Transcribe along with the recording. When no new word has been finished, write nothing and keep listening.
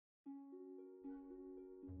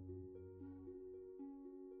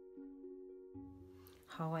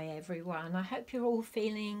Hi everyone, I hope you're all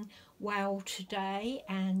feeling well today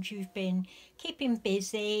and you've been keeping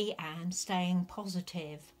busy and staying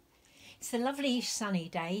positive. It's a lovely sunny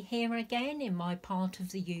day here again in my part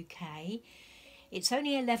of the UK. It's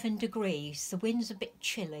only 11 degrees, the wind's a bit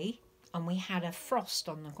chilly and we had a frost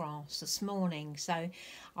on the grass this morning, so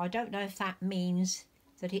I don't know if that means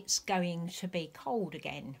that it's going to be cold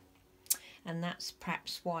again, and that's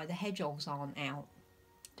perhaps why the hedgehogs aren't out.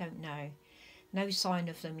 Don't know. No sign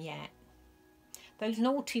of them yet. Those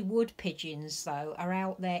naughty wood pigeons, though, are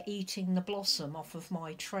out there eating the blossom off of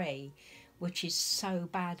my tree, which is so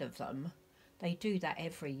bad of them. They do that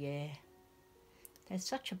every year. They're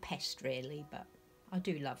such a pest, really, but I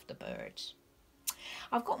do love the birds.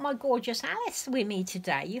 I've got my gorgeous Alice with me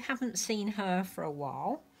today. You haven't seen her for a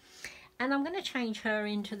while. And I'm going to change her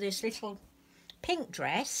into this little pink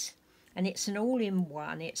dress. And it's an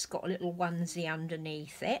all-in-one. It's got a little onesie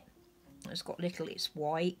underneath it. It's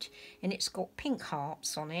white and it's got pink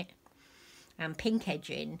hearts on it and pink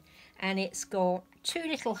edging, and it's got two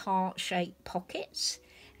little heart-shaped pockets,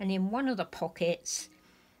 and in one of the pockets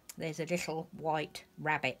there's a little white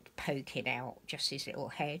rabbit poking out, just his little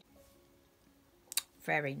head.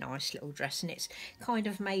 Very nice little dress, and it's kind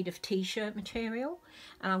of made of t-shirt material,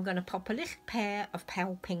 and I'm going to pop a little pair of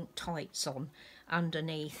pale pink tights on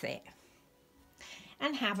underneath it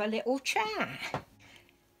and have a little chat.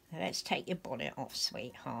 Let's take your bonnet off,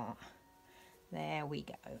 sweetheart. There we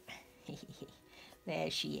go.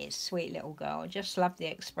 There she is, sweet little girl. I just love the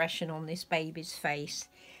expression on this baby's face.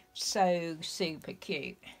 So super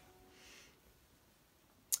cute.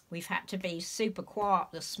 We've had to be super quiet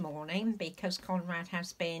this morning because Conrad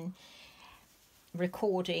has been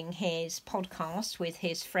recording his podcast with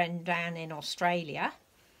his friend Dan in Australia.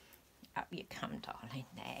 Up you come, darling.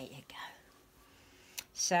 There you go.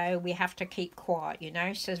 So we have to keep quiet, you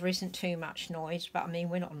know, so there isn't too much noise. But I mean,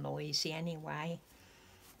 we're not noisy anyway.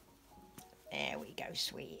 There we go,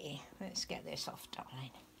 sweetie. Let's get this off,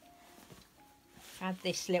 darling. Had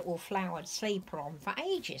this little flowered sleeper on for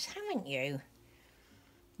ages, haven't you?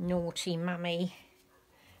 Naughty mummy.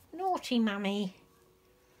 Naughty mummy.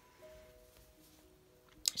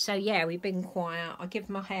 So yeah, we've been quiet. I give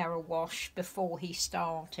my hair a wash before he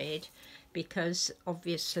started, because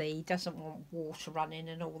obviously he doesn't want water running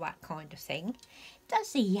and all that kind of thing.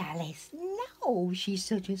 Does he, Alice? No, she's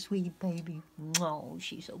such a sweet baby. Oh,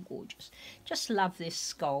 she's so gorgeous. Just love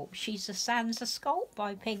this sculpt. She's a Sansa sculpt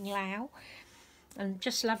by Ping Lau, and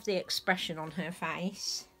just love the expression on her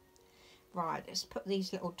face. Right, let's put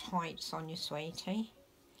these little tights on you, sweetie.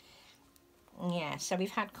 Yeah, so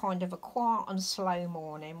we've had kind of a quiet and slow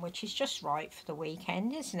morning, which is just right for the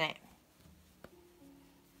weekend, isn't it?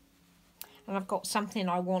 And I've got something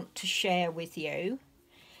I want to share with you,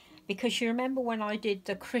 because you remember when I did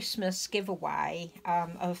the Christmas giveaway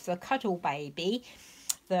of the cuddle baby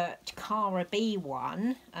that Cara B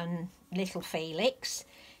won, and little Felix,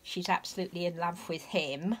 she's absolutely in love with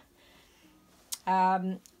him.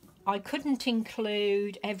 I couldn't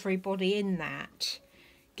include everybody in that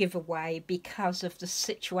giveaway because of the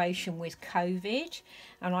situation with COVID,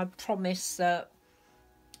 and I promised that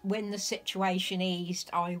when the situation eased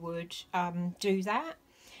I would do that.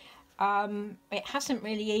 It hasn't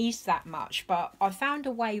really eased that much, but I found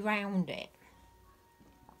a way round it,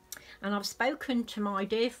 and I've spoken to my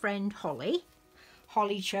dear friend Holly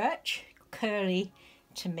Church, Curly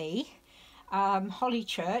to me, Holly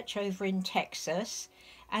Church over in Texas,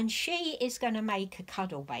 and she is going to make a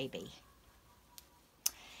cuddle baby.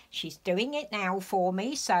 She's doing it now for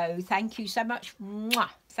me, so thank you so much. Mwah!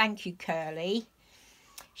 Thank you, Curly.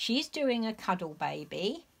 She's doing a cuddle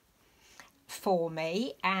baby for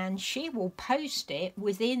me, and she will post it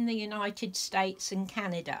within the United States and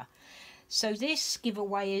Canada. So this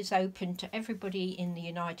giveaway is open to everybody in the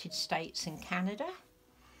United States and Canada.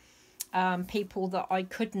 People that I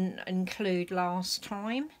couldn't include last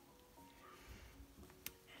time,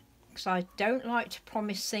 because I don't like to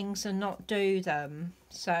promise things and not do them.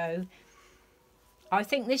 So I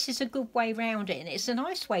think this is a good way round it, and it's a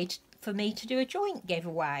nice way for me to do a joint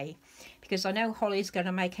giveaway, because I know Holly's going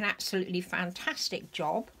to make an absolutely fantastic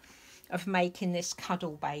job of making this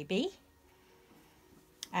cuddle baby,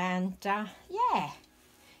 and yeah,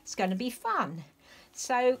 it's going to be fun.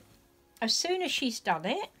 So as soon as she's done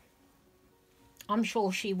it, I'm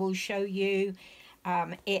sure she will show you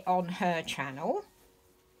it on her channel,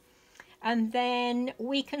 and then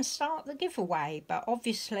we can start the giveaway. But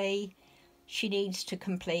obviously she needs to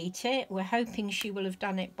complete it. We're hoping she will have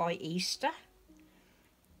done it by Easter.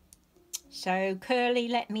 So Curly,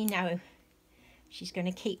 let me know She's going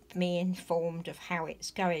to keep me informed of how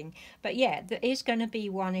it's going. But yeah, there is going to be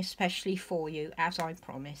one especially for you, as I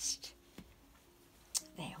promised.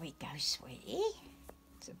 There we go, sweetie.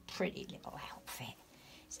 It's a pretty little outfit.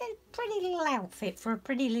 It's a pretty little outfit for a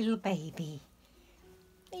pretty little baby.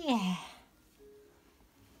 Yeah.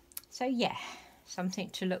 So yeah, something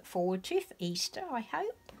to look forward to for Easter, I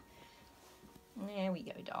hope. There we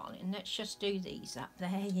go, darling. Let's just do these up. There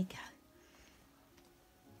you go.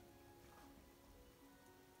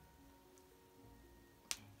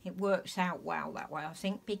 It works out well that way, I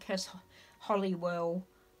think, because Holly will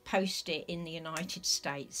post it in the United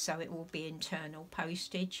States, so it will be internal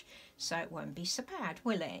postage, so it won't be so bad,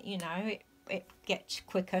 will it? You know, it gets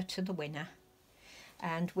quicker to the winner.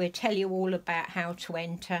 And we'll tell you all about how to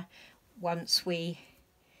enter once we've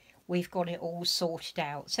got it all sorted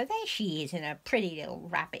out. So there she is in a pretty little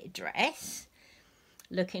rabbit dress,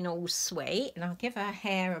 looking all sweet. And I'll give her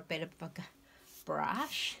hair a bit of a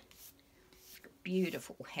brush.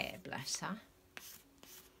 Beautiful hair, bless her.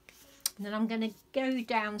 And then I'm going to go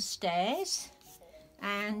downstairs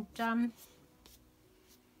and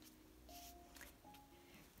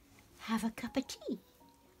have a cup of tea.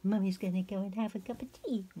 Mummy's going to go and have a cup of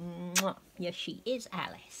tea. Mwah. Yes, she is,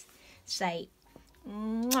 Alice. Say,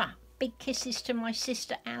 mwah. Big kisses to my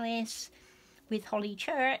sister Alice with Holly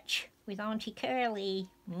Church, with Auntie Curly.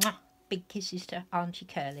 Mwah. Big kisses to Auntie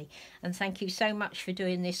Curly. And thank you so much for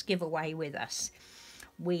doing this giveaway with us.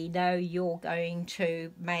 We know you're going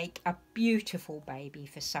to make a beautiful baby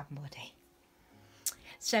for somebody.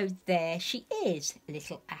 So there she is,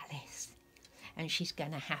 little Alice. And she's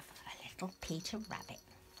going to have a little Peter Rabbit.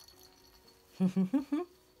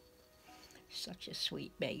 Such a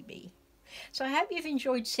sweet baby. So I hope you've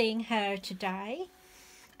enjoyed seeing her today.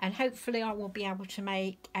 And hopefully I will be able to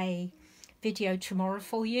make a video tomorrow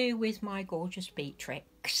for you with my gorgeous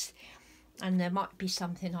Beatrix. And there might be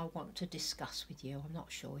something I want to discuss with you. I'm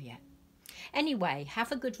not sure yet. Anyway,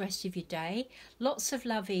 have a good rest of your day. Lots of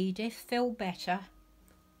love, Edith. Feel better.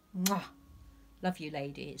 Mwah. Love you,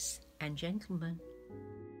 ladies and gentlemen.